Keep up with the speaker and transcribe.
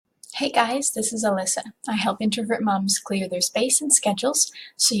Hey guys, this is Alyssa. I help introvert moms clear their space and schedules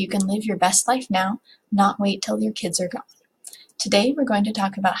so you can live your best life now, not wait till your kids are gone. Today we're going to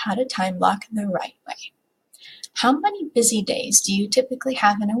talk about how to time block the right way. How many busy days do you typically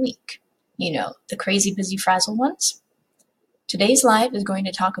have in a week? You know, the crazy busy frazzle ones? Today's live is going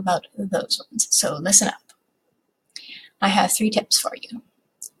to talk about those ones, so listen up. I have 3 tips for you.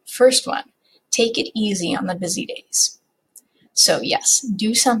 First one, take it easy on the busy days. So yes,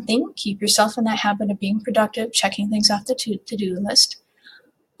 do something, keep yourself in that habit of being productive, checking things off the to-do list,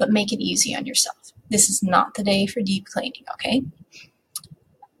 but make it easy on yourself. This is not the day for deep cleaning, okay?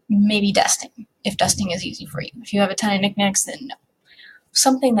 Maybe dusting, if dusting is easy for you. If you have a ton of knickknacks, then no.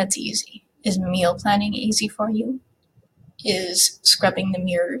 Something that's easy. Is meal planning easy for you? Is scrubbing the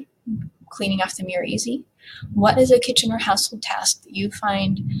mirror, cleaning off the mirror easy? What is a kitchen or household task that you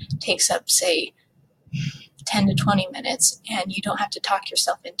find takes up, say, 10 to 20 minutes and you don't have to talk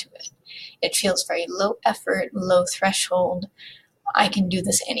yourself into it? It feels very low effort, low threshold. I can do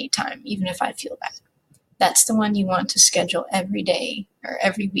this anytime, even if I feel bad. That's the one you want to schedule every day or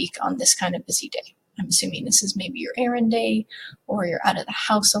every week on this kind of busy day. I'm assuming this is maybe your errand day, or you're out of the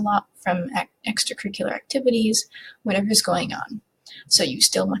house a lot from extracurricular activities, whatever's going on. So you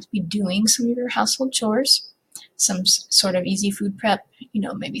still want to be doing some of your household chores, some sort of easy food prep,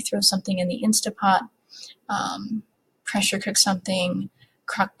 maybe throw something in the Instapot, pressure cook something,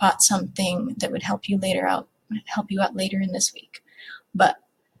 crock pot something that would help you out later in this week. But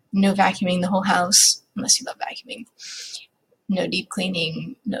no vacuuming the whole house, unless you love vacuuming. No deep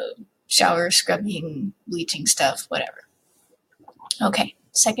cleaning, no shower, scrubbing, bleaching stuff, whatever. Okay,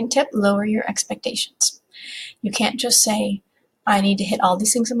 second tip, lower your expectations. You can't just say, I need to hit all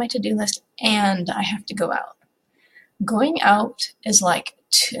these things on my to-do list and I have to go out. Going out is like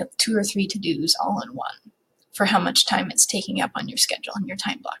two or 3 to-dos all in one for how much time it's taking up on your schedule and your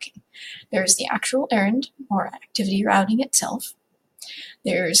time blocking. There's the actual errand or activity or outing itself.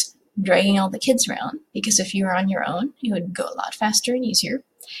 There's dragging all the kids around, because if you were on your own, it would go a lot faster and easier.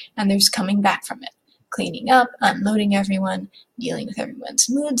 And there's coming back from it, cleaning up, unloading everyone, dealing with everyone's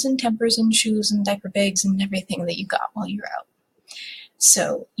moods and tempers and shoes and diaper bags and everything that you got while you were out.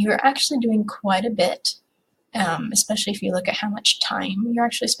 So you're actually doing quite a bit, especially if you look at how much time you're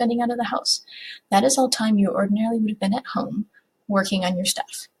actually spending out of the house. That is all time you ordinarily would have been at home working on your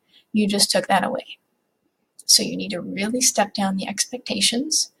stuff. You just took that away. So you need to really step down the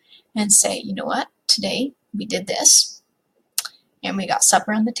expectations and say, you know what, today we did this, and we got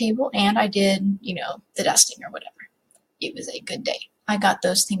supper on the table, and I did, the dusting or whatever. It was a good day. I got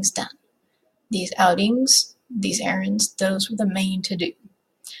those things done. These outings, these errands, those were the main to do.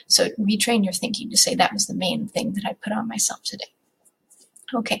 So retrain your thinking to say that was the main thing that I put on myself today.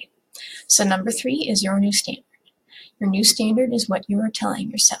 Okay, so number 3 is your new standard. Your new standard is what you are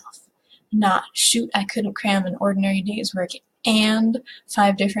telling yourself. Not, shoot, I couldn't cram an ordinary day's work and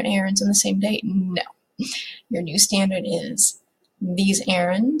 5 different errands in the same day. No. Your new standard is, these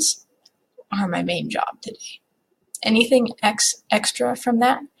errands are my main job today. Anything extra from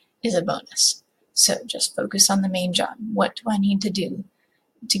that is a bonus. So just focus on the main job. What do I need to do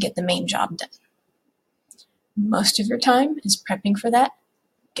to get the main job done? Most of your time is prepping for that,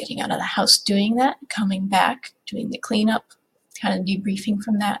 getting out of the house doing that, coming back, doing the cleanup, kind of debriefing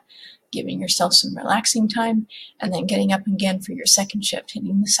from that, giving yourself some relaxing time, and then getting up again for your second shift,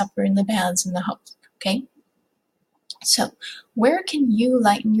 hitting the supper and the baths and the homework, okay? So where can you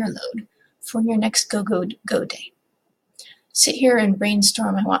lighten your load for your next go day? Sit here and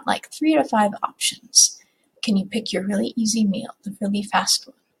brainstorm. I want like 3 to 5 options. Can you pick your really easy meal, the really fast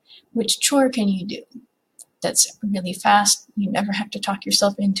one? Which chore can you do that's really fast? You never have to talk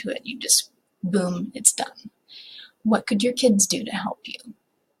yourself into it. You just, boom, it's done. What could your kids do to help you?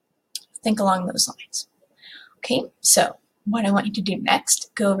 Think along those lines. Okay, so what I want you to do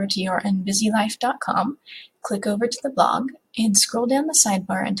next, go over to yourunbusylife.com, click over to the blog, and scroll down the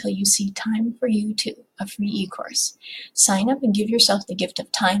sidebar until you see Time for You Too, a free e-course. Sign up and give yourself the gift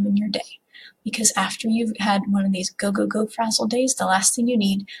of time in your day. Because after you've had one of these go frazzle days, the last thing you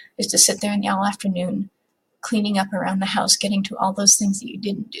need is to sit there in the all afternoon cleaning up around the house, getting to all those things that you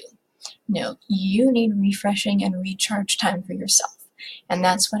didn't do. No, you need refreshing and recharge time for yourself. And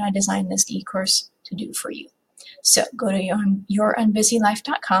that's what I designed this e-course to do for you. So go to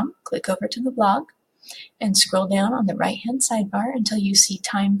yourunbusylife.com, click over to the blog, and scroll down on the right-hand sidebar until you see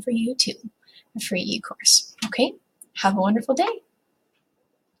Time for You Too, a free e-course. Okay? Have a wonderful day.